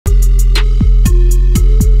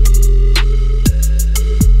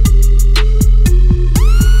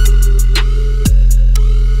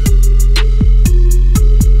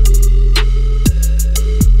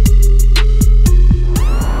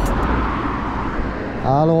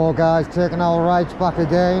Hello guys, taking our rides back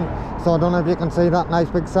again. So I don't know if you can see that nice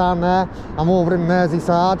big sign there. I'm over in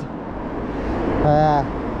Merseyside.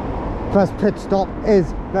 First pit stop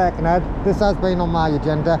is Birkenhead. This has been on my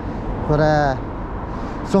agenda for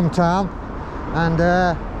some time, and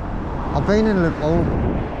I've been in Liverpool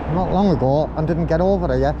not long ago and didn't get over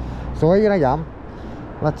here. So here I am.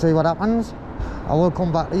 Let's see what happens. I will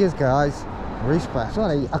come back to you guys. Respect.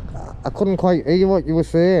 Sorry, I couldn't quite hear what you were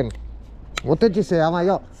saying. What did you say? Am I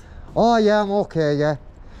up? Oh yeah, I'm okay, yeah.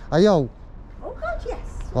 Are you? Oh God, yes.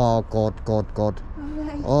 Oh, good.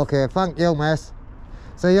 Right. Okay, thank you, miss.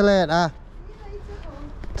 See you later. See you later.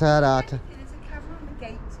 Ta-da. There's a camera on the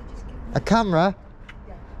gate, so just give me A camera?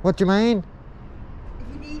 Yeah. What do you mean? If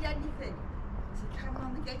you need anything, there's a camera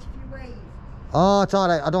on the gate if you wave. Oh, it's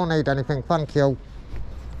alright, I don't need anything, thank you.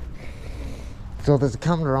 So there's a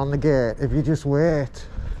camera on the gate if you just wait.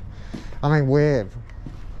 I mean wave.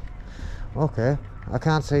 Okay, I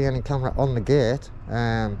can't see any camera on the gate.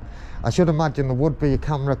 I should imagine there would be a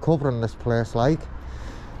camera covering this place, like.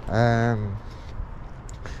 I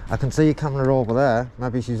can see a camera over there.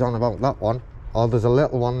 Maybe she's on about that one. Or there's a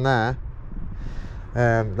little one there.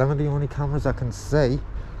 Them are the only cameras I can see.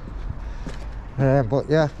 But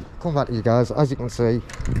yeah, come back to you guys. As you can see,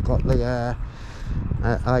 got the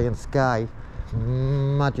Iron Sky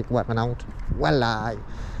magic weapon out. Well,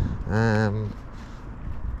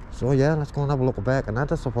 so yeah, let's go and have a look at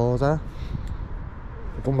Birkenhead, I suppose. Come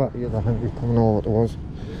back to you. I think he's coming over to us.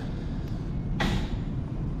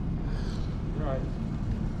 Right.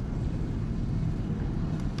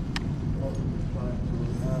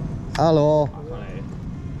 Hello.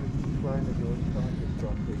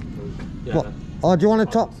 Yeah. What? Oh, do you want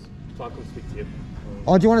to talk? So I can speak to you.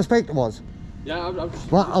 Oh, do you want to speak to us? Yeah, I'm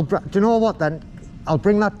just... Well, do you know what then? I'll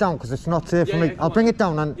bring that down because it's not safe for me. I'll bring it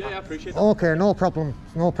down and... Yeah, I appreciate that. Okay, no problem,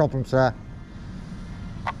 sir.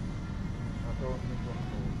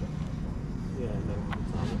 Yeah, no,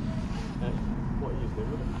 what are you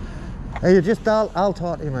doing with it? Hey, you just, I'll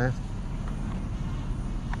talk to you, mate.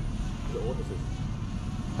 Is it audits?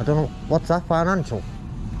 I don't know, what's that, financial?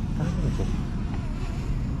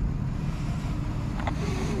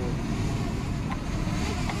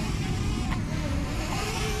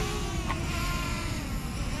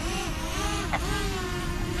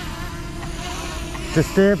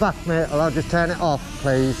 Just stay back, mate, or I'll just turn it off,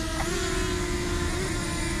 please.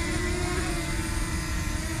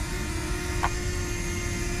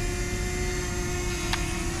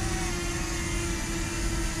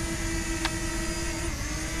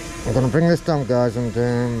 I'm going to bring this down, guys, and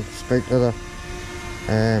speak to the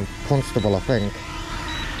constable, I think.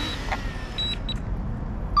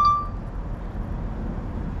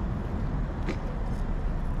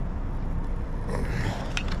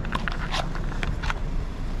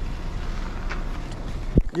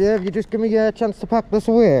 Yeah, if you just give me a chance to pack this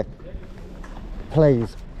away,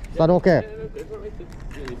 please. Is that okay?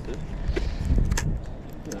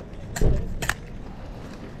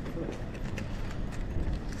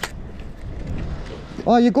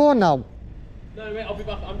 Oh, you're going now? No, mate, I'll be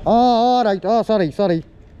back. Oh, alright. Oh, sorry.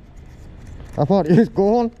 I thought you was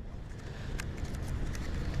going.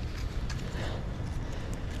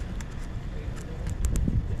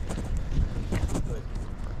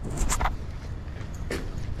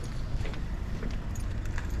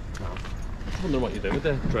 I wonder what you're doing with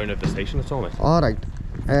the drone over the station, that's all, mate. Alright.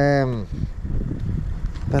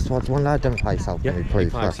 That's what's one identify yourself for me, please.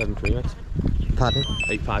 8573, mate. Pardon?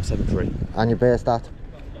 8573. And you're based at?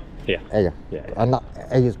 Here. Here. Yeah. And that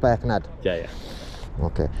is Birkenhead? Yeah.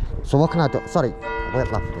 Okay. So what can I do? Sorry.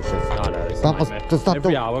 Wait, laugh. This is. No, it's That a does that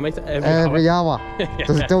every do? hour, mate. Every hour. Yeah.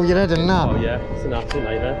 Does it do your head in now? Oh, yeah. It's an absolute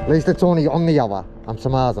nightmare. At least it's only on the hour. I'm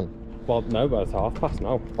surmising. Well, no, but it's 1:30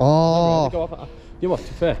 now. Oh. Go off. You know what, to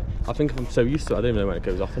be fair, I think I'm so used to it, I don't even know when it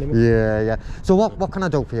goes off anymore. Yeah. So what can I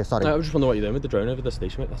do for you? Sorry. No, I just wonder what you're doing with the drone over the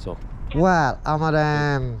station, mate, that's all. Well, I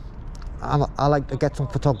like to get some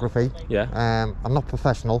photography. Yeah. I'm not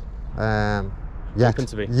professional. Yet. Hoping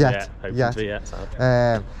to be. Yet. Hoping Yet. to be, yeah.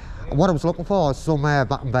 What I was looking for is some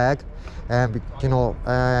Battenberg, you know,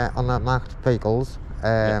 on the marked vehicles,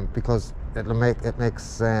 because it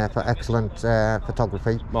makes for excellent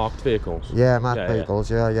photography. Marked vehicles? Yeah, marked vehicles,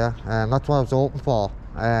 yeah. That's what I was hoping for.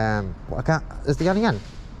 But I can't. Is there any in?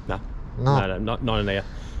 No. No. No, not in here.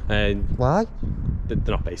 Why? They're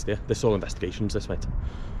not based here. They're all investigations, this, mate.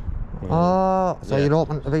 Oh, so yeah. you're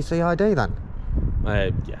open to VCID then?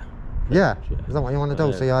 Yeah. Yeah. Is that what you want to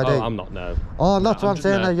do, CID? Oh, I'm not, no. Oh, that's what I'm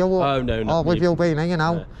saying. No. You Oh, no, not Oh, with me. you being here, you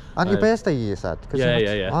know. No. And you're based here, you said?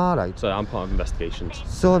 Yeah. All right. So I'm part of investigations.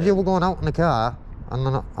 So if you were going out in the car, and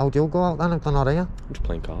then how do you go out then if they're not here? I'm just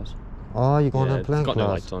playing cars. Oh, you're going in plain It's got no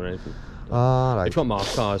clothes. lights on or anything. Alright. If you've got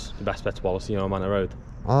marked cars, the best bet's Wallasey, Manor Road.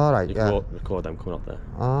 Alright, You yeah. can record them coming up there.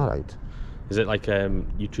 Alright. Is it like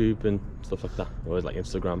YouTube and stuff like that? Or is it like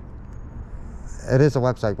Instagram? It is a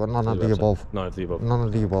website, but none of the above. None of the above. None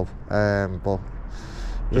of the above. But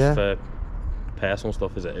Just for personal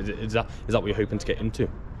stuff, is it? Is that what you're hoping to get into?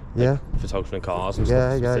 Yeah. Like photography and cars and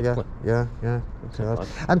stuff specifically? Yeah.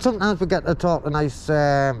 And sometimes we get to talk to nice,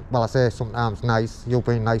 well, I say sometimes nice, you've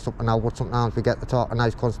been nice up and now, but sometimes we get to talk to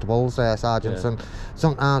nice constables, sergeants, and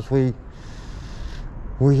sometimes we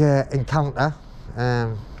encounter,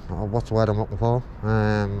 what's the word I'm looking for?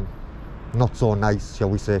 Not so nice, shall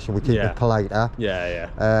we say, shall we keep it politer?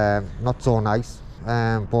 Yeah. Not so nice.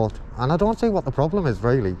 And I don't see what the problem is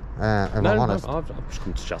really, if I'm honest. I've just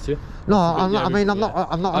come to chat to you. No, I'm not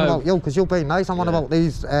on about you, because you've been nice. I'm on about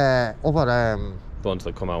these other the ones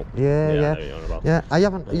that come out. Yeah. I know what you're on about. Yeah,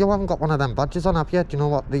 you haven't got one of them badges on, have you? Do you know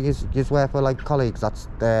what these wear for, like, colleagues that's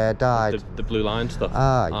died? The blue line stuff.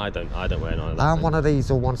 Aye. I don't wear none of that. I'm one of these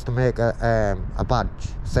who wants to make a badge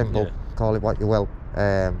symbol, call it what you will.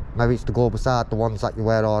 Maybe it's to go beside the ones that you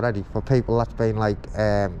wear already for people that's been like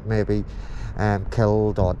maybe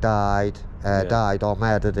killed or died or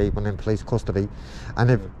murdered even in police custody.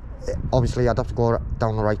 And if obviously I'd have to go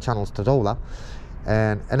down the right channels to do that.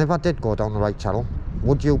 And if I did go down the right channel,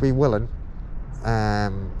 would you be willing, if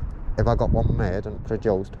I got one made and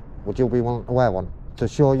produced, would you be willing to wear one to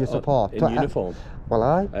show your support? In uniform?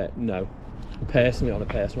 Well, no. Personally, on a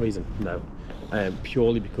personal reason, no.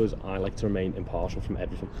 Purely because I like to remain impartial from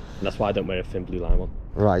everything, and that's why I don't wear a thin blue line one.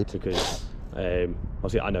 Right. Because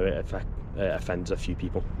obviously I know it offends a few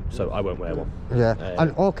people, so I won't wear one. Yeah.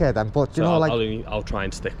 And okay then, but you know, like, I'll try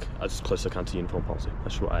and stick as close as I can to uniform policy.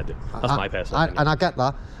 That's what I do. That's my personal opinion. And I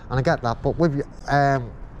get that. But with you, how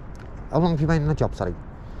long have you been in the job, sorry?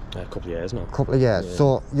 A couple of years now. Couple of years. Yeah.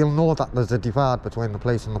 So you'll know that there's a divide between the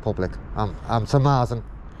police and the public. I'm surmising.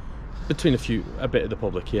 Between a bit of the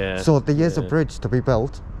public, yeah. So there is a bridge to be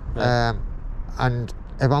built, and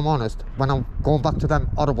if I'm honest, when I'm going back to them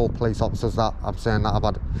horrible police officers that I'm saying that I've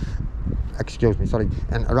had,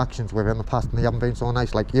 interactions with in the past, and they haven't been so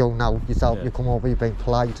nice, like you now yourself, you come over, you've been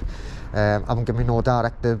polite, haven't given me no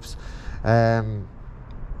directives,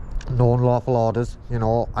 no unlawful orders, you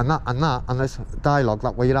know, and this dialogue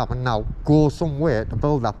that we're having now goes some way to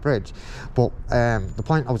build that bridge. But the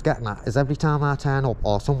point I was getting at is every time I turn up,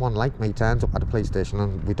 or someone like me turns up at a police station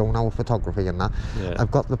and we don't know photography and that,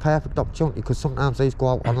 I've got the perfect opportunity, because sometimes these go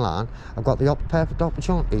out online, I've got the perfect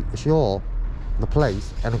opportunity to show the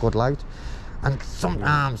police in a good light. And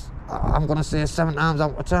sometimes, I'm going to say 7 times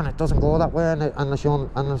out of 10, it doesn't go that way, and they're showing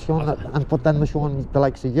that, but then they're showing the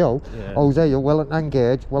likes of you, Jose, you're willing to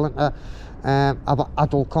engage, willing to have an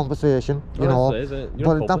adult conversation, you know.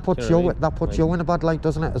 But that puts you in a bad light,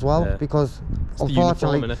 doesn't it, as well? Because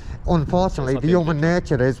unfortunately, the human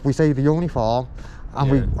nature is we see the uniform,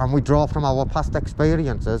 and we draw from our past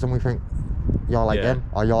experiences, and we think you're like him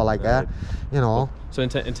or you're like her, you know. So in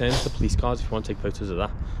terms of the police cars, if you want to take photos of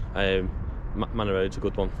that, Manor Road's a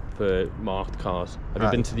good one for marked cars. Have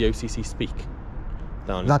you been to the OCC Speak?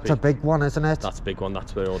 That's a big one, isn't it? That's a big one.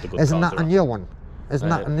 That's where all the good Isn't cars that a new one? Isn't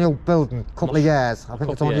that a new building? Couple of years. I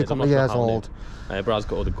think it's only a couple of years old. But it's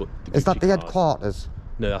got all the good. Is that the headquarters?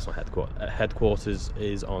 No, that's not headquarters. Headquarters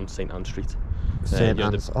is on St Anne Street. St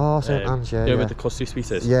Anne's. Oh, St Anne's, yeah. You know where the custody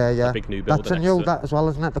suite is? Yeah. A big new building. That's a new, that as well,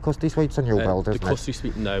 isn't it? The custody suite's a new build, isn't it? The custody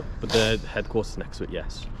suite, no, but the headquarters next to it,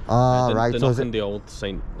 yes. Right. They're knocking the old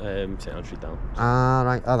St Anne Street down.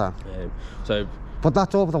 Right, are they? But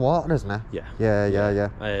that's over the water, isn't it? Yeah.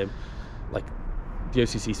 Like the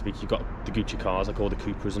OCC Speak, you've got the Gucci cars, like all the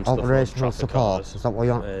Cupras and stuff. Operational support. Cars. Is that what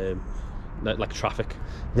you're on? Like traffic.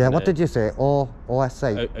 Yeah. What did you say?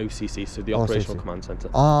 OSC. OCC, so the Operational Command Centre.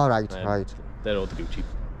 Right. They're all the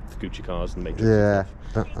Gucci cars and the Matrix. Yeah,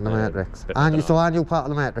 and the Matrix. And so are you part of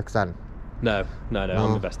the Matrix then? No.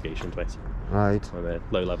 I'm investigations based. Right. I'm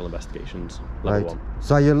low-level investigations, level 1.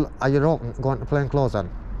 So are you open going to plain clothes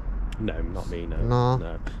then? No, not me.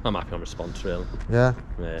 No. I'm happy on response, really. Yeah.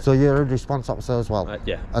 So you're a response officer as well.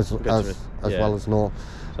 As well as low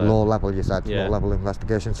level. You said low level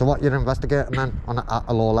investigation. So what you're investigating then on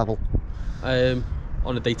a low level? On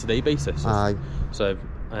a day-to-day basis. Aye. So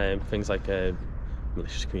things like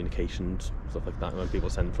malicious communications, stuff like that. When people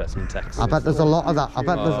send threatening texts. I bet there's a lot of that. I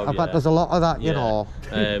bet there's a lot of that. You know.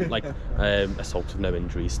 Like assault with no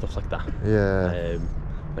injuries, stuff like that. Yeah.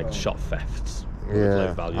 Like shop thefts.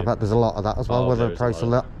 low value. I bet there's a lot of that as well, with the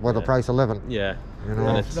price of living. Yeah. You know,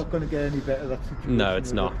 And it's not going to get any better, that situation. No,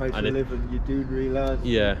 it's not. The price And of living, you do realise.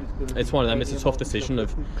 Yeah, it's one of them. It's a tough decision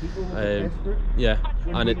of, yeah,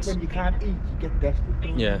 and it's when you can't eat, you get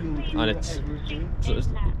desperate. Yeah, and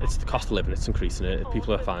it's the cost of living. It's increasing it.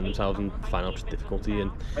 People are finding themselves in financial difficulty,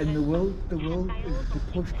 and the world, if the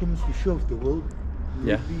push comes to shove, the world.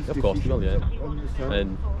 Yeah, of course, well, yeah.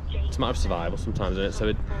 And And it's a matter of survival sometimes, isn't it?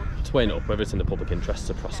 So it's weighing up whether it's in the public interest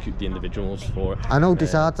to prosecute the individuals for it. I know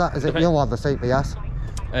decides that. Is it you or the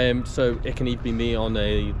CPS? So it can either be me on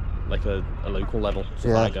a local level. So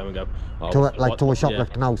Yeah. I go and go. Oh, To a yeah.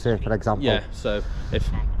 shoplifting house, say, for example. Yeah. So if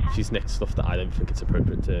she's nicked stuff that I don't think it's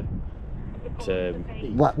appropriate to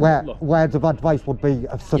Words of advice would be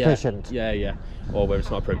sufficient. Yeah. Or where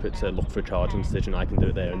it's not appropriate to look for a charging decision, I can do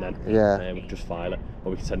it there and then. Yeah. We can just file it,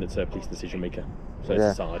 or we can send it to a police decision maker. So Yeah.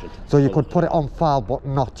 it's a sergeant. So you could put it on file but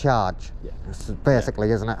not charge. Yeah. It's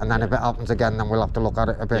basically, isn't it? And then if it happens again, then we'll have to look at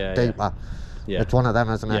it a bit deeper. Yeah. It's one of them,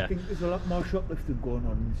 isn't Yeah. it? I think there's a lot more shoplifting going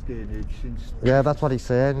on in this day and age since. Yeah, that's what he's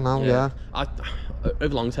saying now. Yeah.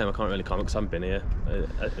 Over long term, I can't really comment because I haven't been here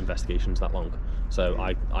at investigations that long, so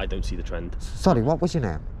I don't see the trend. Sorry, what was your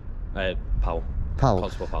name? Powell. Powell.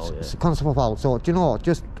 Constable Powell. Yeah. Constable Powell. So do you know?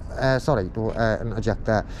 Just sorry to interject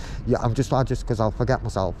there. Yeah, I just because I'll forget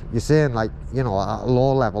myself. You're saying like at a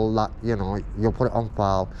low level that you'll put it on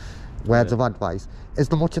file. Words of advice. Is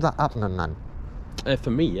there much of that happening then?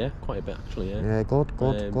 For me, yeah, quite a bit actually. Yeah. Yeah, good.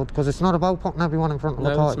 Because it's not about putting everyone in front of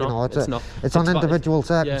the court. It's not. It's on individual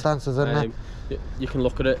circumstances, isn't it? You can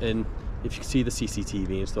look at it, and if you can see the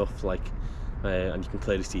CCTV and stuff, and you can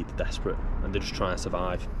clearly see they're desperate and they're just trying to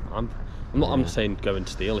survive. I'm not saying go and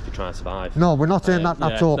steal if you're trying to survive. No, we're not saying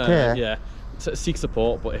that's okay. Yeah, seek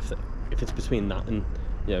support, but if it's between that and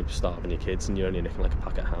starving your kids and you're only nicking like a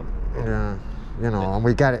packet of ham. Yeah, and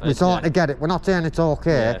we get it. We sort of get it. We're not saying it's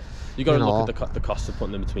okay. Yeah. You got to look at the cost of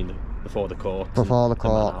putting them before the court. Before the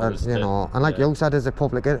court, and like you said, is it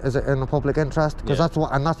in the public interest? Because that's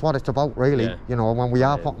what it's about, really. Yeah. When we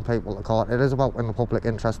are putting people to court, it is about in the public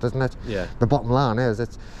interest, isn't it? Yeah. The bottom line is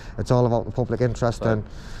it's all about the public interest, and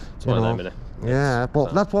it's one of them, innit? Yeah,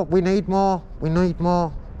 but that's what we need more. We need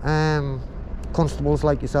more constables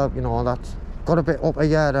like yourself. That's got a bit up a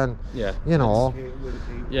year, and yeah,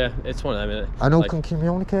 it's one of them, innit? I know can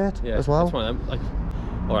communicate as well. It's one of them.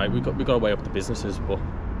 All right, we've got to weigh up the businesses, but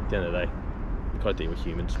at the end of the day, we've got to deal with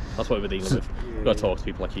humans. That's what we're dealing with. We've got to talk to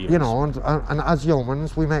people like humans. And as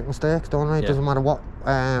humans, we make mistakes, don't we? It doesn't matter what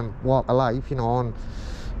walk of life, and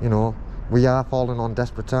we are falling on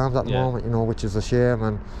desperate times at the moment, which is a shame.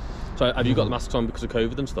 And so, have you got the masks on because of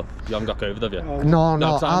COVID and stuff? You haven't got COVID, have you? No,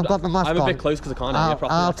 I've got the mask on. I'm a bit close because I can't hear you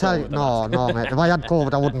properly. I'll tell you, no, mate. If I had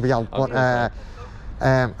COVID, I wouldn't be out. But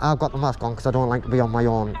I've got the mask on because I don't like to be on my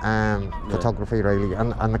own photography, really.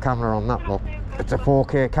 And the camera on that, look, it's a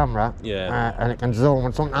 4K camera. Yeah. And it can zoom,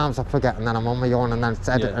 and sometimes I forget, and then I'm on my own, and then it's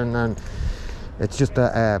editing, and it's just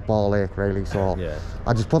a ball ache, really. So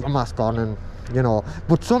I just put the mask on, and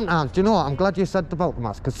but sometimes, I'm glad you said about the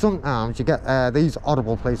mask, because sometimes you get these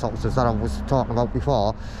horrible police officers that I was talking about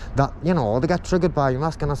before, that, they get triggered by your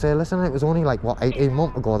mask, and I say, listen, it was only 18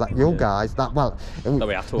 months ago that you guys,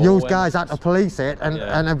 you guys had to police it,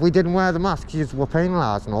 and if we didn't wear the masks, you were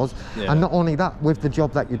penalising us. And not only that, with the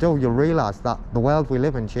job that you do, you'll realise that the world we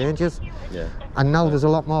live in changes. And now there's a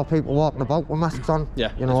lot more people walking about with masks on.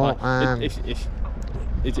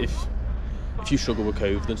 If you struggle with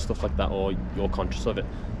COVID and stuff like that, or you're conscious of it,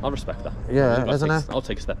 I'll respect that. I'll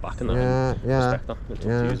take a step back and respect that. It's up to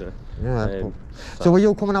you, isn't it? So were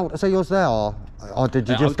you coming out to see us there, or did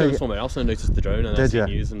you I was going somewhere else and I noticed the drone and I seen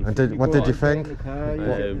news. And what did you think? I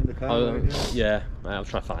was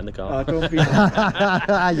trying to find the car.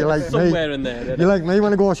 You like somewhere me. in there. You like me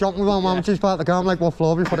when I go shopping with my mum, she's part of the car, I'm like, what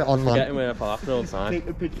floor have you put it on, man? Getting where I park all the time. Take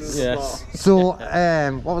a picture of Yes. So,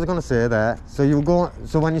 what was I going to say there? So you were going,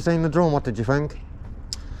 so when you seen the drone, what did you think?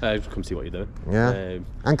 Just come see what you're doing. Yeah.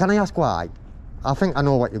 And can I ask why? I think I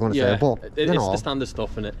know what you're going to say, but it's the standard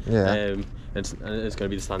stuff, innit? Yeah. It's going to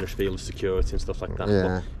be the standard spiel of security and stuff like that. Yeah.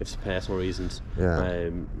 But if it's personal reasons,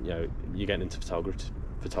 you're getting into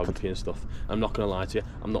photography and stuff. I'm not going to lie to you.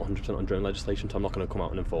 I'm not 100% on drone legislation, so I'm not going to come out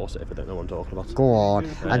and enforce it if I don't know what I'm talking about. Go on.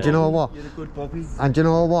 And do you know what? You're a good Bobby. And do you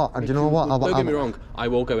know what? Don't get me wrong. I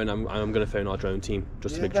will go in. I'm going to phone our drone team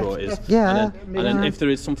just to make sure it is. Yeah. And then if there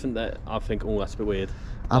is something that I think, oh, that's a bit weird.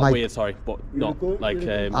 Weird, sorry, but not like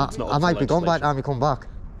it's not. I might be gone by the time you come back.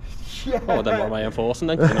 Oh, then what am I enforcing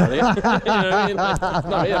then? You know what I mean? Not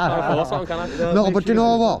really, I can't enforce that, can I? No, but do you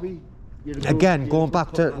know what? again, going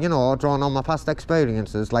back to, you know, drawing on my past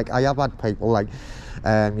experiences, like I have had people like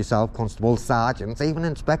yourself, constables, sergeants, even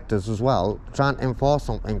inspectors as well, trying to enforce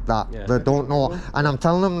something that they don't know. And I'm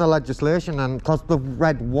telling them the legislation, and because they've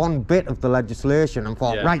read one bit of the legislation and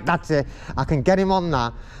thought, right, that's it, I can get him on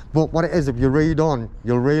that. But what it is, if you read on,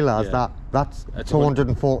 you'll realise that that's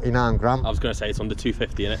 249 grams. I was going to say it's under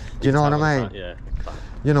 250, innit? Do you know what I mean? Yeah.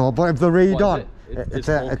 You know, but if they read What on, is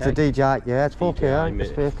it? it's a DJI, yeah, it's 4K,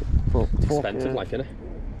 it's fake. It's expensive, like, innit?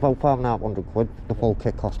 About £5,500, the full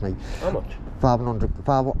kit cost me. How much?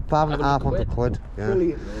 5,500 quid. Yeah.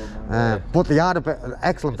 Brilliant. But they had a bit,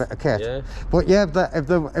 excellent bit of kit. Yeah. But yeah, if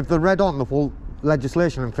they read on the full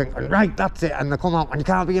legislation and think, right, that's it, and they come out and you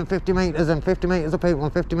can't be in 50 metres and 50 metres of people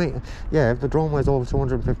and 50 metres. Yeah, if the drone weighs over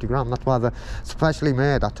 250 grams, that's why they're specially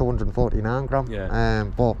made at 249 grams. Yeah.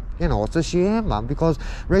 But you know, it's a shame, man, because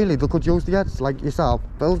really they could use the heads like yourself,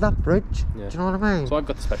 build that bridge. Yeah. Do you know what I mean? So I've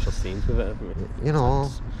got the special scenes with it, haven't we? You know,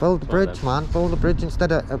 build the bridge, man. Build the bridge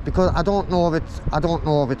instead of, because I don't know if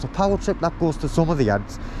it's a power trip that goes to some of the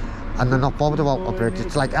heads, and they're not bothered about the bridge.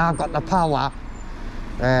 It's like, I've got the power.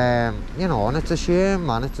 You know, and it's a shame,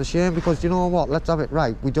 man. It's a shame, because you know what? Let's have it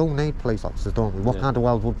right. We don't need police officers, don't we? What kind of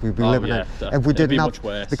world would we be living in if we didn't have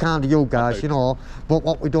the kind of you guys, you know? But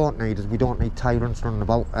what we don't need is tyrants running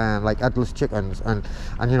about like headless chickens. And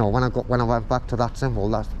you know, when I went back to that symbol,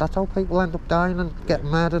 that's how people end up dying and getting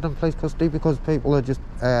murdered in police custody, because people are just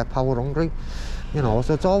power hungry. You know,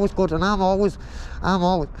 so it's always good. And I'm always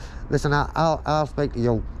listen. I'll speak to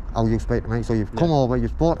you how you speak to me. So you've come over,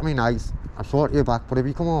 you've spoke to me nice. I sort you back, but if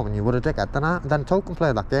you come over and you were a dickhead, then Toad can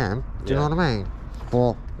play that game. Do you know what I mean?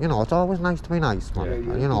 But you know, it's always nice to be nice,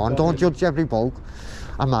 man. You know, and don't judge every bloke.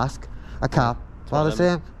 A mask, a cap, by the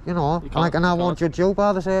same. You know, like, and I won't judge you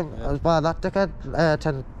by the same as by that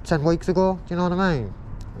dickhead 10 weeks ago. Do you know what I mean?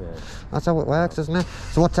 Yeah. That's how it works, isn't it?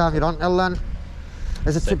 So what time you on till then?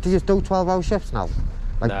 Is it? Do you do 12-hour shifts now?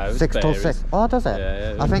 Like no, 6 till 6. Oh, does it?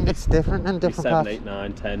 Yeah, yeah. I think it's different in different 7, 8,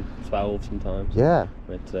 9, 10, 12 sometimes. Yeah.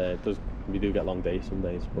 It does. We do get long days some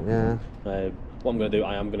days. But, yeah. What I'm going to do,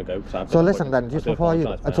 I am going to go. So listen then, just before you,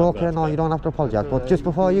 it's okay, no, you don't have to apologise, but just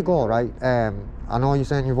before you go, right, I know you're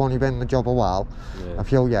saying you've only been in the job a while, a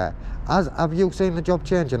few years. Have you seen the job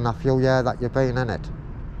change in that few years that you've been in it?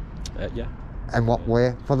 Yeah. In what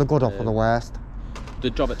way? For the good or for the worst?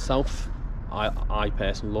 The job itself, I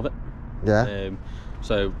personally love it. Yeah.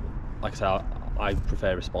 So, like I said, I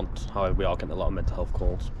prefer response. However, we are getting a lot of mental health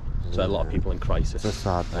calls. So a lot of people in crisis. It's a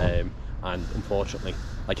sad one. And unfortunately,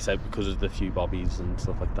 like I said, because of the few bobbies and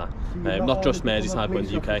stuff like that, not just Merseyside but in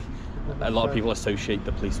the UK, a lot of people associate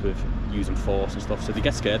the police with using force and stuff, so they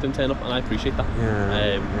get scared and turn up, and I appreciate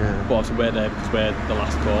that. But obviously we're there because we're the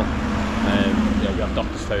last call. You know, we have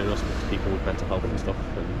doctors phoning us with people with mental health and stuff,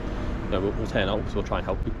 and you know, we'll turn out, so we'll try and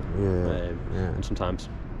help people. And sometimes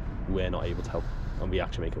we're not able to help, and we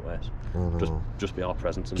actually make it worse. Just by our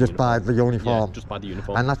presence. Just by the uniform. Yeah, just by the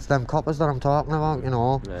uniform. And that's them coppers that I'm talking about, you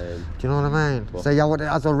know. Do you know what I mean? Well, See how it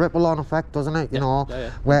has a ripple-on effect, doesn't it? You know,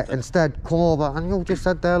 where instead come over and you just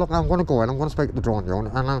said there, look, I'm going to go in, I'm going to speak to the drone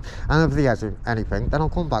unit, and if he has anything, then I'll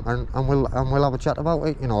come back and we'll have a chat about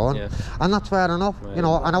it, you know. And that's fair enough, you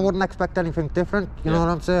know. And I wouldn't expect anything different. You know what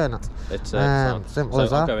I'm saying? It's simple as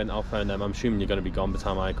that. I'll go in, I'll phone them. I'm assuming you're going to be gone by the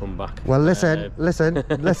time I come back. Well, listen.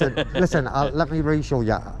 Let me reassure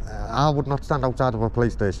you. I would not stand outside of a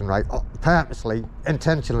police station, right, purposely,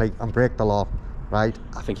 intentionally, and break the law, right?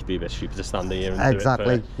 I think you'd be a bit stupid to stand there and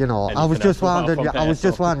exactly. Do it you know, I was just wondering. You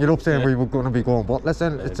up saying we were going to be going, but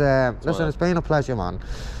listen, it's been a pleasure, man.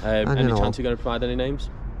 And any chance you're going to provide any names?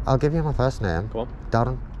 I'll give you my first name. Go on.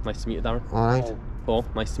 Darren. Nice to meet you, Darren. All right. Paul.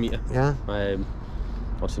 Nice to meet you. Yeah.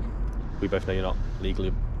 Obviously, we both know you're not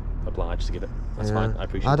legally obliged to give it. That's fine. I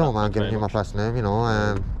appreciate. I don't mind giving you my first name, you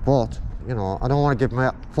know, but. You know, I don't want to give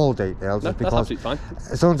my full details no, because that's absolutely fine.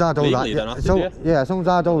 As soon as I do legally, that, as soon as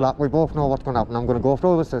I do that, we both know what's going to happen. I'm going to go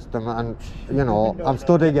through the system, and you know, I'm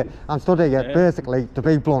studying it basically, to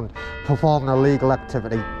be blunt, performing a legal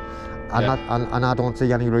activity, and I don't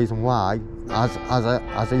see any reason why, as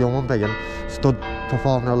a human being,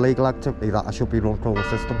 performing a legal activity, that I should be run through the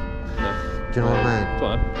system. Do you know what I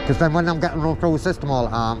mean? Because then when I'm getting run through the system all the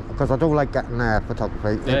time, because I do like getting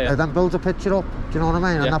photography, it then builds a picture up. Do you know what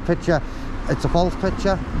I mean? And that picture, it's a false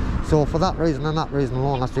picture. So for that reason and that reason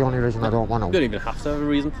alone, that's the only reason I don't want You to. don't even have to have a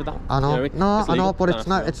reason for that. I know, you no, It's I know, legal. but it's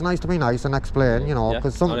not. It's nice to be nice and explain, you know, Yeah,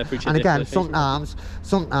 because and I appreciate and the again, explanation.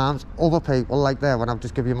 sometimes other people like there when I've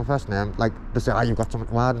just give you my first name, like they say, "Oh, you got something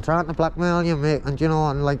to add," and trying to blackmail you, mate, and you know,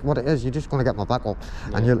 and like what it is, you're just gonna get my back up,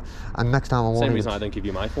 and next time I won't. Same even- reason I don't give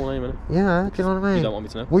you my full name, innit? Yeah, do you know what I mean? You don't want me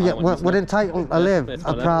to know. Well, I yeah, don't want you to we're know. entitled to Yeah, live it's a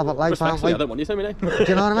fine, private life, aren't Respectfully, we? I don't want you to know my name. Do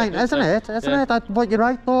you know what I mean? Isn't Yeah. it? Isn't Yeah. it? But you're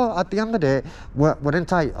right though. At the end of the day, we're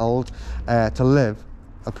entitled to live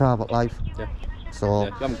a private life. Yeah. So, Yeah,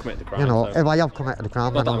 you haven't committed a crime. you know, so. if I have committed a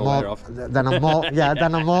crime, Not then that I'm I'm aware more, of. then I'm more, yeah,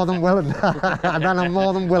 then I'm more than willing. Then I'm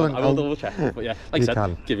more than willing. I will to- double check, but yeah, like You I said,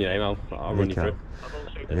 can. give your name, I'll run you can.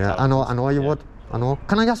 through. Yeah, I know you Yeah. would. I know.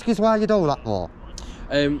 Can I ask you why you do that more?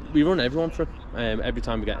 We run everyone through every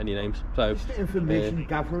time we get any names. So It's the information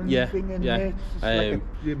gathering yeah, thing in yeah. there.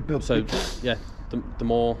 It's like a So yeah, the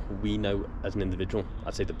more we know as an individual,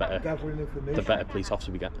 I'd say the better gathering information. the better police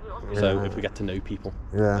officer we get. So Yeah. if we get to know people,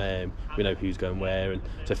 Yeah. we know who's going where. And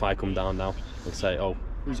so if I come down now and say, oh,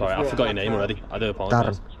 sorry, I forgot your name already. I do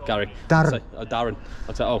apologise. Gary. Darren. I'd say, Darren.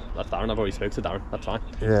 I'd say, oh, that's Darren. I've already spoke to Darren. That's fine.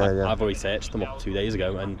 Yeah. I've already searched them up 2 days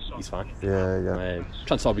ago, and he's fine. Yeah.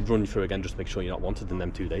 Chances are we'd run you through again just to make sure you're not wanted in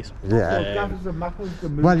them 2 days. Yeah. What gathers the map is the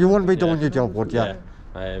Well, you wouldn't be Yeah. doing your job, would you? Yeah.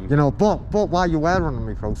 You know, but while you were running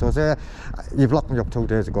me through, so say you've locked me up 2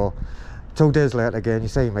 days ago. 2 days later again, you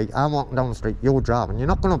see me, I'm walking down the street, you're driving. You're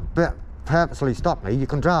not going to purposely stop me. You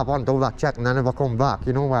can drive on, do that check, and then if I come back,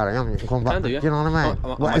 you know where I am, you can come back. do, yeah. You know what I mean?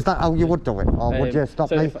 I Is that how you would do it? Or would you stop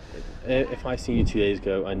so me? If I seen you 2 days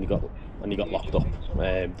ago and you got locked up,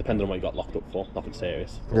 depending on what you got locked up for, nothing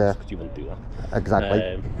serious, Yeah. because you wouldn't do that.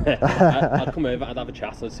 Exactly. I'd come over, I'd have a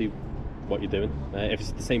chat, I'd see what you're doing. If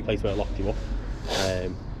it's the same place where I locked you up,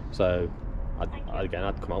 so I'd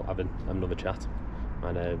come out, have another chat,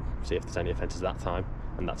 and see if there's any offences at that time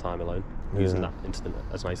and that time alone, using that incident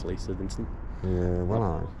as an isolated incident. Yeah,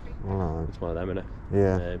 well, It's one of them, innit?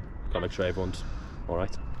 Yeah. Gotta make sure everyone's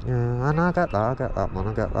alright. Yeah, and I get that, man,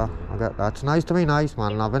 I get that. It's nice to be nice,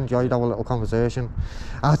 man, and I've enjoyed our little conversation.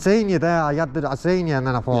 I seen you there, I seen you, and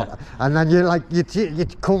then I thought, and then you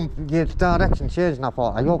your direction changed, and I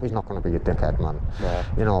thought, I hope he's not going to be a dickhead, man. Yeah.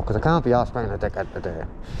 You know, because I can't be asked being a dickhead today.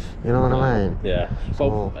 You know what I mean? Yeah. So-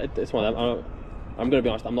 Well, it's one of them. I'm going to be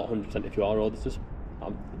honest, I'm not 100% if you are auditors.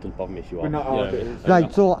 It doesn't bother me if you are. We're not you know what I auditors. mean?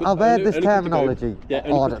 Right, so I've heard this Only put the terminology, Yeah,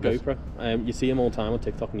 only put the auditors. GoPro. You see them all the time on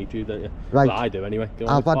TikTok and YouTube, don't you? Right. Well, I do anyway. Go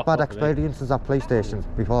I've on, had pop bad up with me. experiences at police stations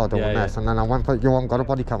before doing Yeah, yeah. this, and then I went for, you haven't got a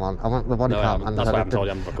body cam on, I went with the body No, I cam, haven't. and That's they why I said haven't told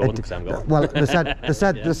you I'm recording, it- 'cause I haven't got one. Well, they said Yeah.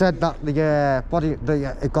 they said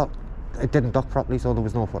that it didn't dock properly, so there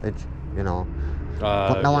was no footage, you know.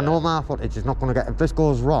 But now I know my footage is not going to get, if this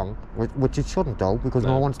goes wrong, which it shouldn't do, because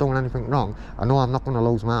no No. one's doing anything wrong, I know I'm not going to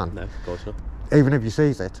lose mine. No, of course not. Even if you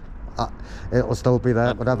sees it, it'll still be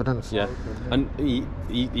there with evidence. Yeah, and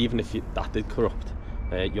even if that did corrupt,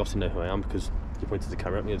 you also know who I am because you pointed the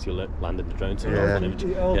camera at me as you landed the drone. So Yeah. I was an image.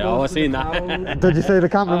 It all Yeah, goes I to seen the that. cloud. Did you see the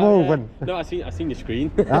camera moving? No, I seen your screen.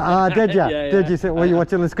 Did you? Yeah. Did you see? Were you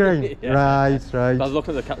watching the screen? Yeah. Right. I was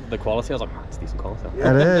looking at the quality. I was like, it's decent quality.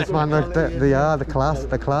 It is, man. The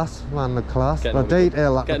class, man. The class. Getting The all my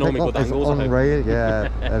detail that getting they all pick my up good is angles, I hope. unreal. Yeah,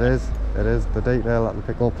 it is. It is. The detail that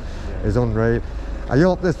they pick up is unreal. I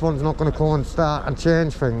hope this one's not going to come and start and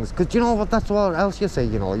change things, because you know what? That's what else you see.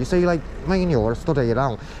 You know, you see like me and you are stood here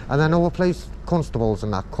down, and then our police constables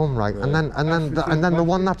and that come right, and then the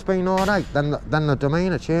one that's been all right, then the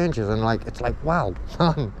demeanour changes, and like it's like wow,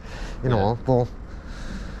 man, you know. But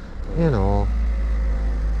you know,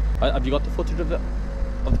 Have you got the footage of the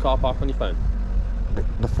car park on your phone?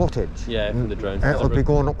 the footage. Yeah, from the drone. It'll be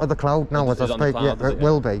going up with the cloud now as I Is it on the speak. cloud, Yeah, is it it?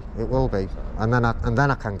 will be. It will be, and then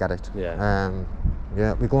I can get it. Yeah.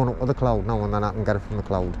 Yeah, we're going up with the cloud now, and then I can get it from the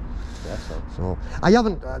cloud. Yeah, So I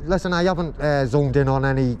haven't listen. I haven't zoomed in on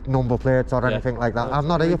any number plates or Yeah. anything like that. I'm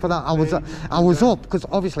not here for that. I was up because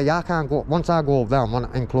obviously I can't go. Once I go up there, I'm on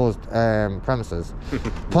enclosed premises,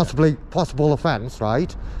 possible offence,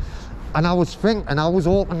 right? And I was thinking, I was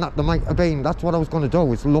hoping that there might have been. That's what I was going to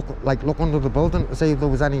do, is look under the building to see if there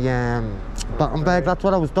was any bottom bag. That's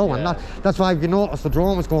what I was doing. Yeah. That's why if you noticed the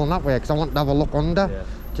drone was going that way, because I wanted to have a look under. Yeah.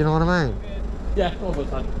 Do you know what I mean? Yeah, all the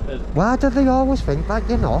time. Why do they always think that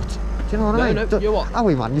you're not? Do you know what I mean? No, you're what? Are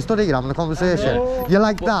we, man? You stood here having a conversation. know. You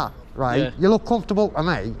like that, right? Yeah. You look comfortable to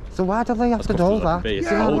me. So why do they have to do comfortable that? as I can be, Do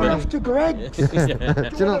it's you know cold, what I Yeah, mean? after Greg. Yeah. Do you know?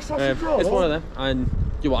 Do you want a sausage roll? It's one of them, and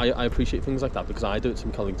you know what, I appreciate things like that because I do it to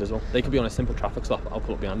my colleagues as well. They could be on a simple traffic stop, I'll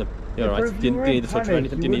pull up behind them. You're Yeah, but alright. if Do you you were need in a touch or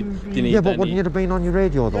panic, anything? Do you you wouldn't need be- any? Yeah, but wouldn't you have been on your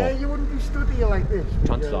radio though? Yeah, you wouldn't be stood here like this.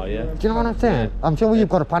 Chances are, yeah. Do you know what I'm saying? I'm sure you've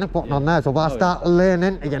got a panic button on there, so if I start laying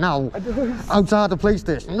into you now, outside the police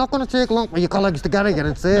station, not going to take long for your colleagues to get you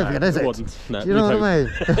and save you, is it? Wouldn't. No, Do you know what I mean?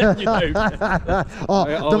 You'd hope.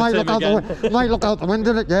 Oh, they might it's look, him might look out the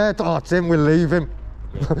window, yeah, oh, it's him, we'll leave him.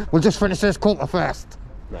 We'll just finish this quarter first.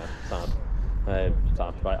 No, sound.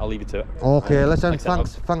 Sound. Right, I'll leave you to it. Okay, listen, Like I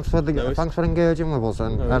said, thanks for engaging with us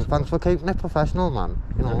and thanks for keeping it professional, man.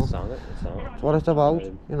 You know, Sound it. that's what it's about.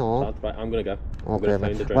 You know. Sound. Right, I'm gonna go. Okay, I'm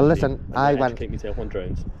man. the drone Well, team. listen, I went. Educate me tail on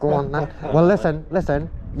drones. Go on, then. Well, listen.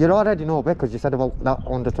 You already know a bit because you said about that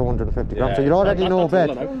under 250 grams, so you already know a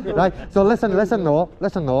bit, right? So listen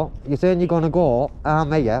though. You're saying you're gonna go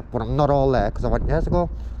army, yeah, but I'm not all there because I went years ago.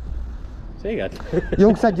 Say again.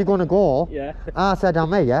 You said you're gonna go. Yeah. I said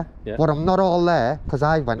I'm here, Yeah. but I'm not all there because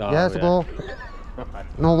I went years ago.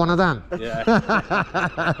 No one of them. Yeah.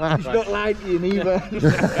 He's not lying to you neither.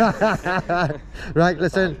 Right,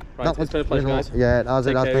 listen. Right, that it's been a pleasure, guys. Yeah, that's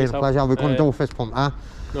Take care of been a yourself. pleasure. We're going to do a fist pump, huh?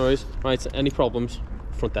 No worries. Right, any problems?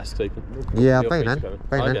 Front desk's open. Yeah, I've Feel been free in. to go in.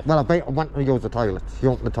 Been Oh, in. yeah. Well, I went to use the toilet. She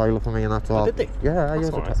opened the toilet for me and that's all. did they? Yeah, I That's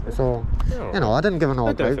used the nice. toilet. So, Yeah. you know, I didn't give an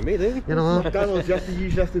Don't do it order. for me, do you? You know? McDonald's, you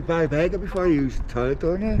usually have to buy a burger before you use the toilet,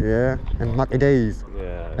 don't you? Yeah, and Mackie D's.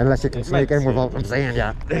 Yeah. Unless you can sneak in without them seeing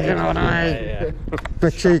you. You know what I mean? Yeah.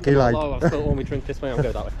 Bit cheeky, like. Oh, I've still all my drink this way. I'm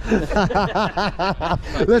going that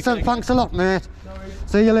way. Listen, thanks a lot, mate.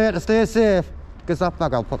 See you later. Stay safe. Get that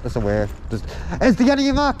bag. I'll put this away. Is there any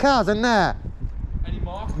of my cars in there? Any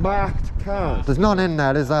more? Marked cars. There's none in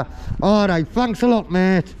there, is there? All right. Thanks a lot,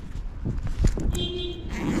 mate.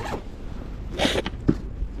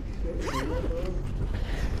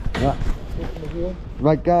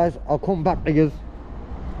 Right, guys. I'll come back to you.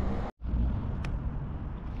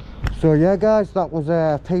 So yeah, guys, that was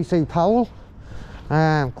PC Powell.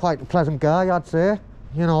 Quite a pleasant guy, I'd say.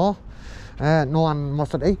 You know, no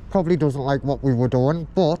animosity. Probably doesn't like what we were doing,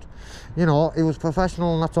 but you know, he was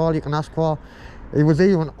professional, and that's all you can ask for. He was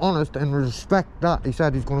even honest and respect that. He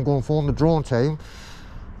said he's going to go and form the drone team.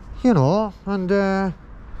 You know, and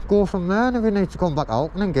go from there. And if he needs to come back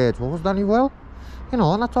out and engage with us, then he will. You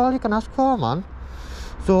know, and that's all you can ask for, man.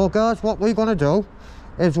 So, guys, what we're going to do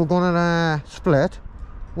is we're going to split.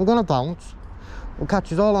 We're going to bounce. We'll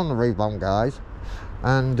catch us all on the rebound, guys.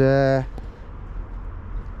 And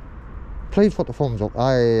please put the thumbs up.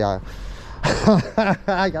 I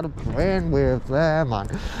got a brainwave there, man.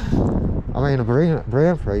 I mean, a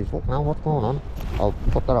brain freeze. What now? What's going on? I'll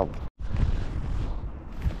put that out.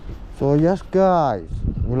 So, yes, guys.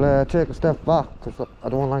 We'll take a step back because I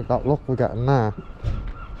don't like that look we're getting there.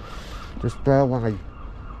 Just bear with me.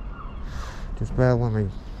 Just bear with me.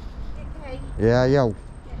 Okay. Yeah, yo.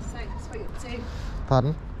 Yes, thanks. What are you up to?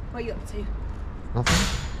 Pardon? What are you up to?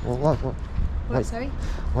 Nothing? What? What, Wait. sorry?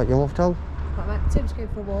 What you up to? What am I up to? I'm just going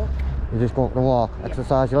for a walk. You just go to walk, Yeah.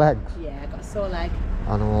 exercise your legs. Yeah, I got a sore leg.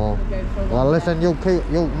 I know. I'm going for a walk. Well, listen, you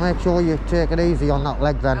make sure you take it easy on that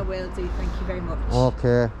leg I then. will do, thank you very much.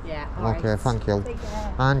 Okay. Yeah, alright. Okay, thank you. Take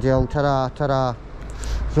care. And you, ta-da, ta-da.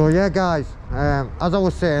 So yeah, guys, as I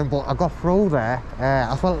was saying, but I got through there.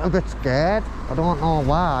 I felt a bit scared. I don't know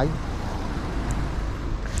why.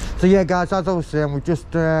 So yeah, guys, as I was saying, we just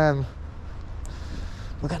we're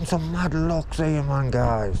getting some mad looks here, man,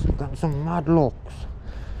 guys. We're getting some mad looks.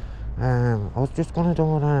 I was just gonna do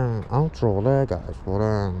an outro there, guys, but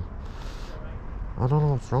I don't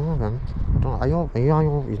know what's wrong with him. I hope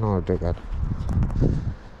he's not a dickhead. Do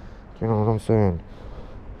you know what I'm saying?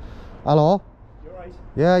 Hello? You alright?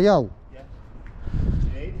 Yeah, yo. Yeah.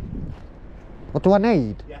 You need? What do I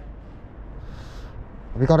need? Yeah.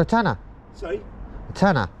 Have you got a tenner? Sorry? A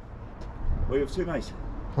tenner? What are you up to, mate?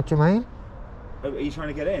 What do you mean? Are you trying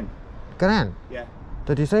to get in? Get in? Yeah.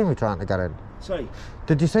 Did you see me trying to get in? Sorry?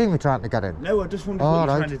 Did you see me trying to get in? No, I just wondered Oh, what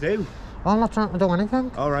you're right. trying to do. I'm not trying to do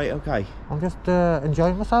anything. Alright, okay. I'm just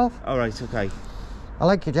enjoying myself. Alright, okay. I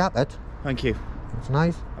like your jacket. Thank you. It's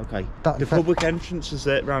nice. Okay. That- The public entrance is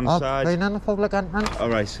it round the I've side? been in the public entrance.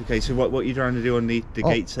 Alright, okay, so what are you trying to do on the Oh,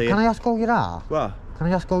 gates here? can I ask who you are? What? Can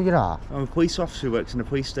I ask who you are? I'm a police officer who works in a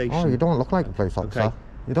police station. Oh, you don't look like a police officer. Okay.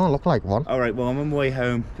 You don't look like one. Alright, well I'm on my way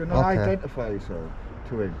home. Can Okay. I identify yourself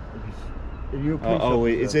to him? Are you a police Oh,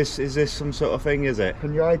 officer? is this some sort of thing, is it?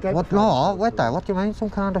 Can you identify What? No, yourself wait to there. him? What do you mean, some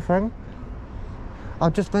kind of thing?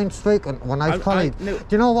 I've just been speaking to a nice I- colleague. no- Do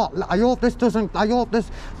you know what? I hope this doesn't. I hope this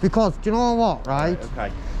because do you know what? Right.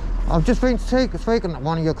 Okay. I've just been speaking to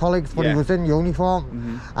one of your colleagues when he Yeah. was in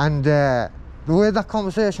uniform, and the way that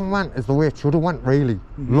conversation went is the way it should have went. Really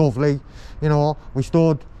lovely. You know, we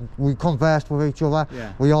stood, we conversed with each other.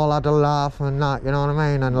 Yeah. We all had a laugh and that. You know what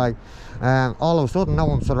I mean? And like, all of a sudden now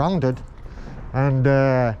I'm surrounded, and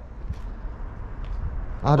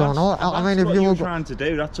I don't know. I mean, if what you you're were... trying to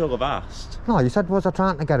do, that's all I've asked. No, you said, was I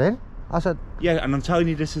trying to get in? I said... Yeah, and I'm telling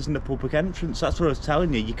you this isn't a public entrance. That's what I was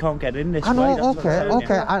telling you. You can't get in this I know, way. That's what I'm okay,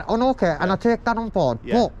 telling okay, you. and I take that on board.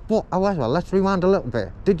 Yeah. But, however, let's rewind a little bit.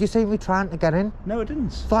 Did you see me trying to get in? No, I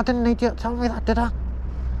didn't. So I didn't need you to tell me that, did I?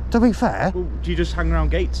 To be fair, Well, do you just hang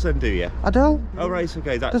around gates then, do you? I do. Oh, right,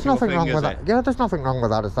 okay. That's There's your nothing thing, wrong is with it? that. Yeah, there's nothing wrong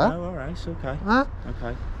with that, is there? Oh, all right, okay. Huh?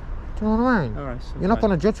 Okay. Do you know what I mean? All right. You're not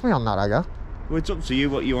going to judge me on that, are you? Well, it's up to you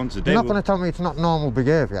what you want to do. You're not going to tell me it's not normal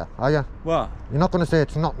behaviour, are you? What? You're not going to say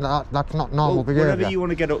it's not that's not normal Well, behaviour. whatever you want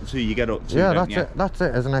to get up to, you get up to. Yeah, don't that's you? it. That's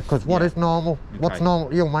it, isn't it? Because what Yeah. is normal? What's Okay. normal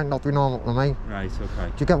to you might not be normal to me. Right. Okay.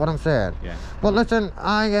 Do you get what I'm saying? Yeah. But listen,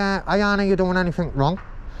 I honour you doing anything wrong.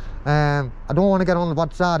 I don't want to get on the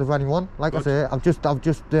bad side of anyone. Like I say, I've just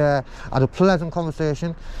had a pleasant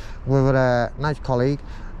conversation with a nice colleague,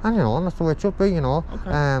 and you know, and that's the way it should be. You know,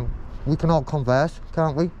 Okay. we can all converse,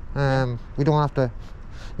 can't we? We don't have to.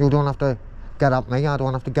 You don't have to get at me. I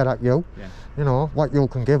don't have to get at you. Yeah. You know, what you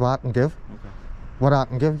can give, I can give. Okay. What I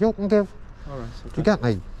can give, you can give. All right. Do you get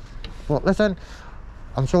me? But listen,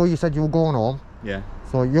 I'm sure you said you were going home, Yeah.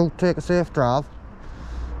 so you take a safe drive.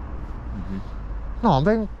 No, I'm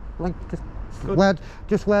being like Good.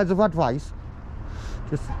 just words of advice.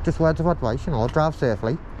 Just words of advice, you know, drive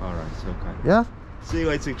safely. All right. Okay. Yeah? See you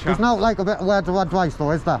later, chap. There's not like a bit of words of advice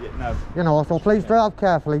though, is there? Yeah, no. You know, so please drive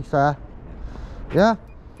carefully, sir. Yeah?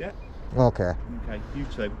 Yeah. Okay. Okay. You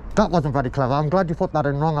too. That wasn't very clever. I'm glad you put that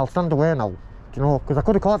in wrong. I'll stand away now. Do you know, because I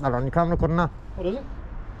could have caught that on your camera, couldn't I? What is it?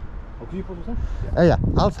 Oh, can you put this in? Yeah,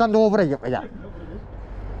 I'll stand over here. Yeah.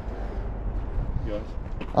 Yours.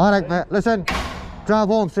 Alright, mate. Listen, drive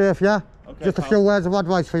home safe, yeah? Okay, Just a pal. few words of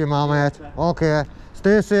advice for you, my mate. Okay.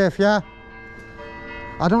 Stay safe, yeah?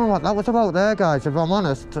 I don't know what that was about there, guys, if I'm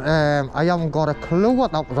honest. I haven't got a clue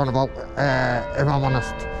what that was on about, if I'm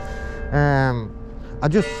honest. I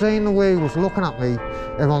just seen the way he was looking at me,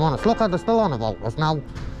 if I'm honest. Look, they're still on about us now,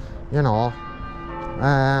 you know.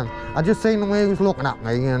 I just seen the way he was looking at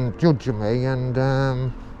me and judging me, and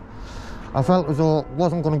I felt as though it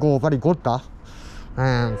wasn't going to go very good, that.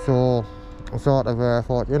 So I sort of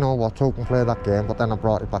thought, you know what, two can play that game, but then I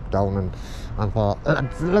brought it back down and thought,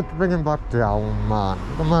 let's bring him back down, man.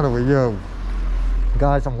 What's the matter with you?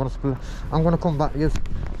 Guys, I'm gonna come back to you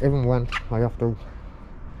even when I have to.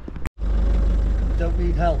 Don't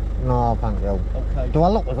need help. No, thank you. Okay. Do I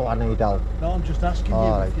look as though I need help? No, I'm just asking All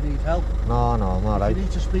you right. if you need help. No, I'm If alright. you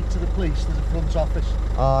need to speak to the police, there's a front office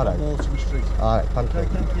All on right. Mortimer Street. Alright, thank Okay, you.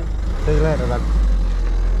 thank you. See you later then.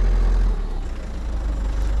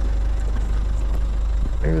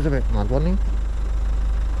 He was a bit mad, wasn't he?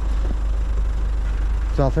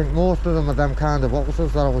 So I think most of them are them kind of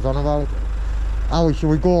officers that I was on about. Howie, should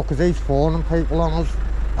we go? Because he's phoning people on us.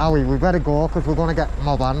 Howie, we better go because we're going to get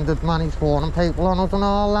mob-handed, man. He's phoning people on us and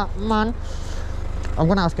all that, man. I'm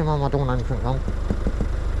going to ask him, am I doing anything wrong?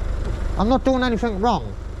 I'm not doing anything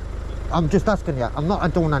wrong. I'm just asking you. I'm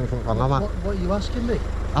not doing anything wrong, am I? What are you asking me?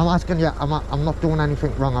 I'm asking you, I'm not doing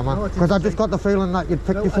anything wrong, am I? No, I didn't Because I just say- got the feeling that you'd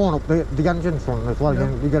pick No, your phone up, the engine's running as well.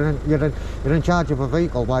 No. You're in charge of a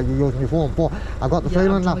vehicle while you're using your phone. But I got the Yeah,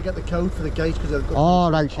 feeling I'm trying that. to get the code for the gate because I've got.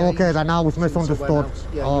 Oh right, changed okay, then I was since I went misunderstood.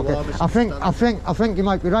 out. Yeah, Okay, you are I think you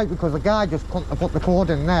might be right because the guy just come to put the code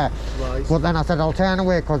in there. Right. But then I said I'll turn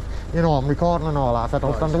away because you know I'm recording and all that. I said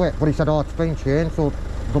I'll Right. stand away, but he said oh it's been changed. So,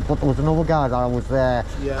 but there was another guy that I was Yeah,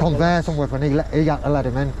 conversing with, and he had to let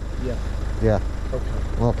him in. Yeah. Yeah. Okay.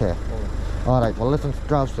 Okay. All right. Well, listen,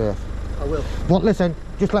 drive safe. I will. But listen,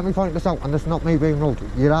 just let me point this out, and this is not me being rude.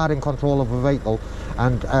 You are in control of a vehicle,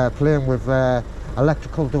 and playing with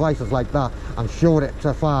electrical devices like that, I'm sure it's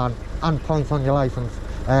a fine and points on your licence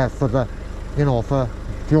for the, you know, for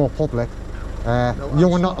your public. No, you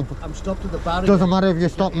were not. I'm stopped at the barrier. Doesn't matter if you to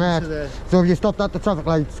stop, get mate. into the- So if you stopped at the traffic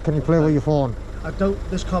lights, can you play with your phone? I don't.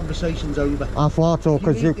 This conversation's over. I thought so, If you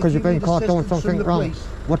because need- if you've been need caught doing assistance from something the wrong. police,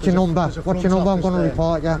 What's your there's a- number? there's a What's your front number? I'm office going to there.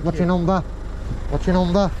 report you. Thank What's you. your number? What's your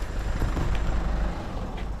number?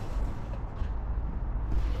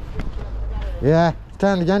 Yeah, he's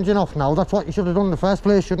turned the engine off now. That's what you should have done in the first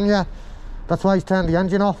place, shouldn't you? That's why he's turned the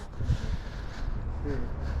engine off.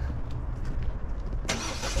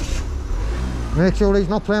 Make sure he's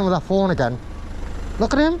not playing with that phone again.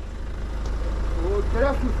 Look at him. Oh, get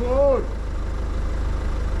off your phone.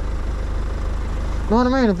 Know what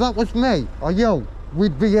I mean? If that was me or you,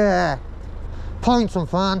 we'd be points and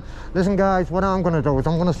fan. Listen guys, what I'm going to do is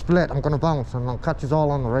I'm going to split, I'm going to bounce, and I'll catch us all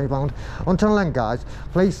on the rebound. Until then guys,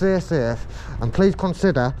 please stay safe and please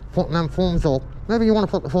consider putting them thumbs up. Maybe you want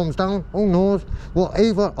to put the thumbs down, who knows? Well,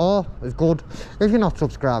 either or is good. If you're not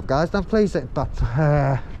subscribed guys, then please hit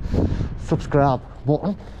that subscribe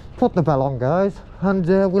button. put the bell on, guys, and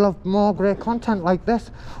we'll have more great content like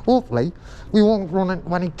this. Hopefully we won't run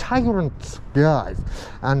into any tyrants, guys.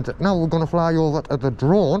 And now we're going to fly over to the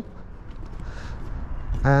drone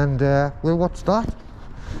and we'll watch that.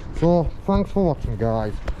 So thanks for watching,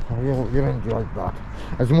 guys. You'll enjoy that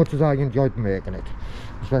as much as I enjoyed making it,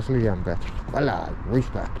 especially bit. Well,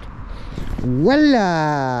 respect.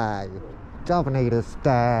 Well, Dominator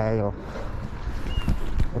style.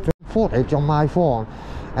 It's footage on my phone.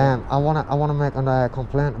 I wanna make a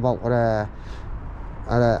complaint about what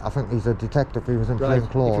I think he's a detective. He was in plain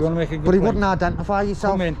clothes, if you wanna make a but he wouldn't identify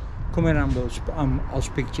himself. Come in and I'll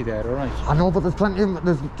speak to you there, alright? I know, but there's plenty of,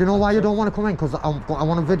 do you know why you don't want to come in? Because I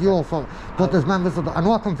want a video for, but there's members of the, I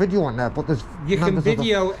know I can video on there, but there's you can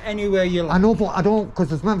video anywhere you like. I know, but I don't, because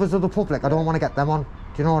there's members of the public, I don't want to get them on. Do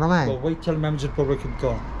you know what I mean? Well, wait till members of the public have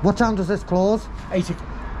gone. What time does this close? 8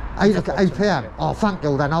 p.m. Oh, thank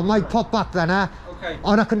you then. I might pop back then, Okay.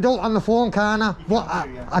 Or I can do it on the phone, can't I? What?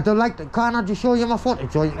 I don't like to, can't I just show you my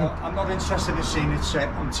footage? Or you can... No, I'm not interested in seeing it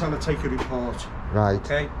until I take a report. Right.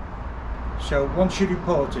 Okay? So once you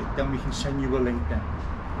report it, then we can send you a link then.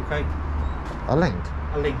 Okay? A link?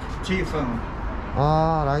 A link to your phone.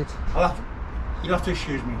 All right. You'll have to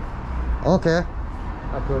excuse me. Okay.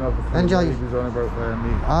 I don't have the Enjoy.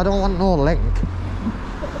 I don't want no link.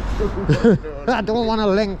 I don't want a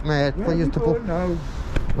link, mate, for you to put. No.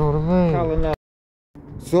 Know what I mean?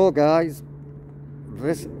 So, guys,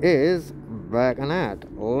 this is back and ad.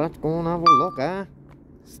 Let's go and have a look,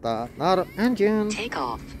 Start that engine. Take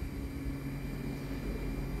off.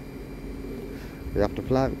 We have to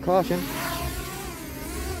fly with caution.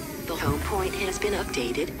 The home point has been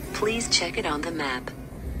updated. Please check it on the map.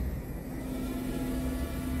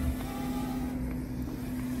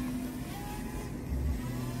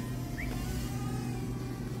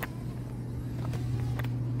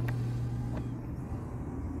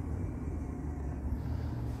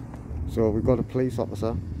 So we've got a police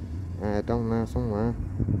officer down there somewhere.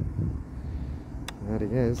 There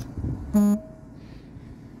he is.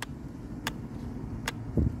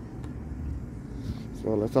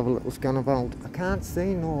 So let's have a little scan about. I can't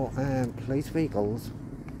see no police vehicles.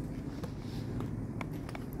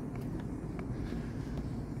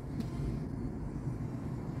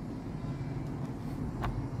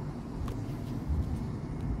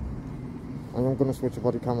 And I'm going to switch the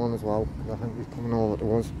body cam on as well, because I think he's coming over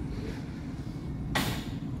to us.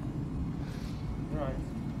 Right.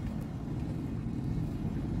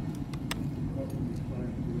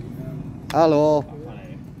 Hello.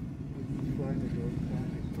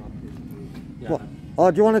 What?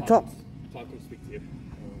 Oh, do you want to talk? I'll come speak to you.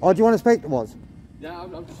 Oh, do you want to speak to us? Yeah,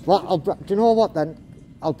 I'm just... Well, do you know what then?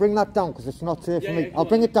 I'll bring that down because it's not safe for me. Yeah, I'll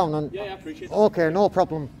bring it down and... Yeah, I appreciate that. Okay, no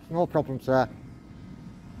problem. No problem, sir.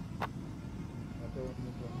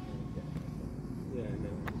 Yeah, no,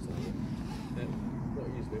 what are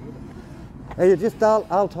you doing with it? Hey, you just,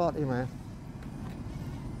 I'll talk to you, man.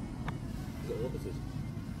 Is it auditors?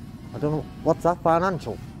 I don't know. What's that?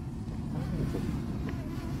 Financial?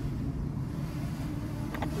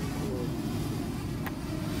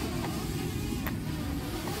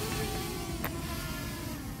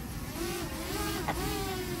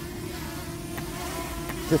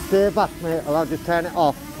 Just stay back, mate, or I'll just turn it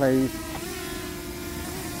off, please.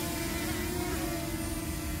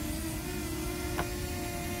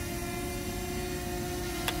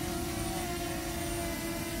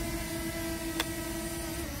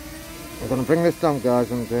 I'm going to bring this down,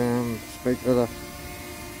 guys, and speak to the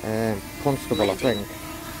constable, I think.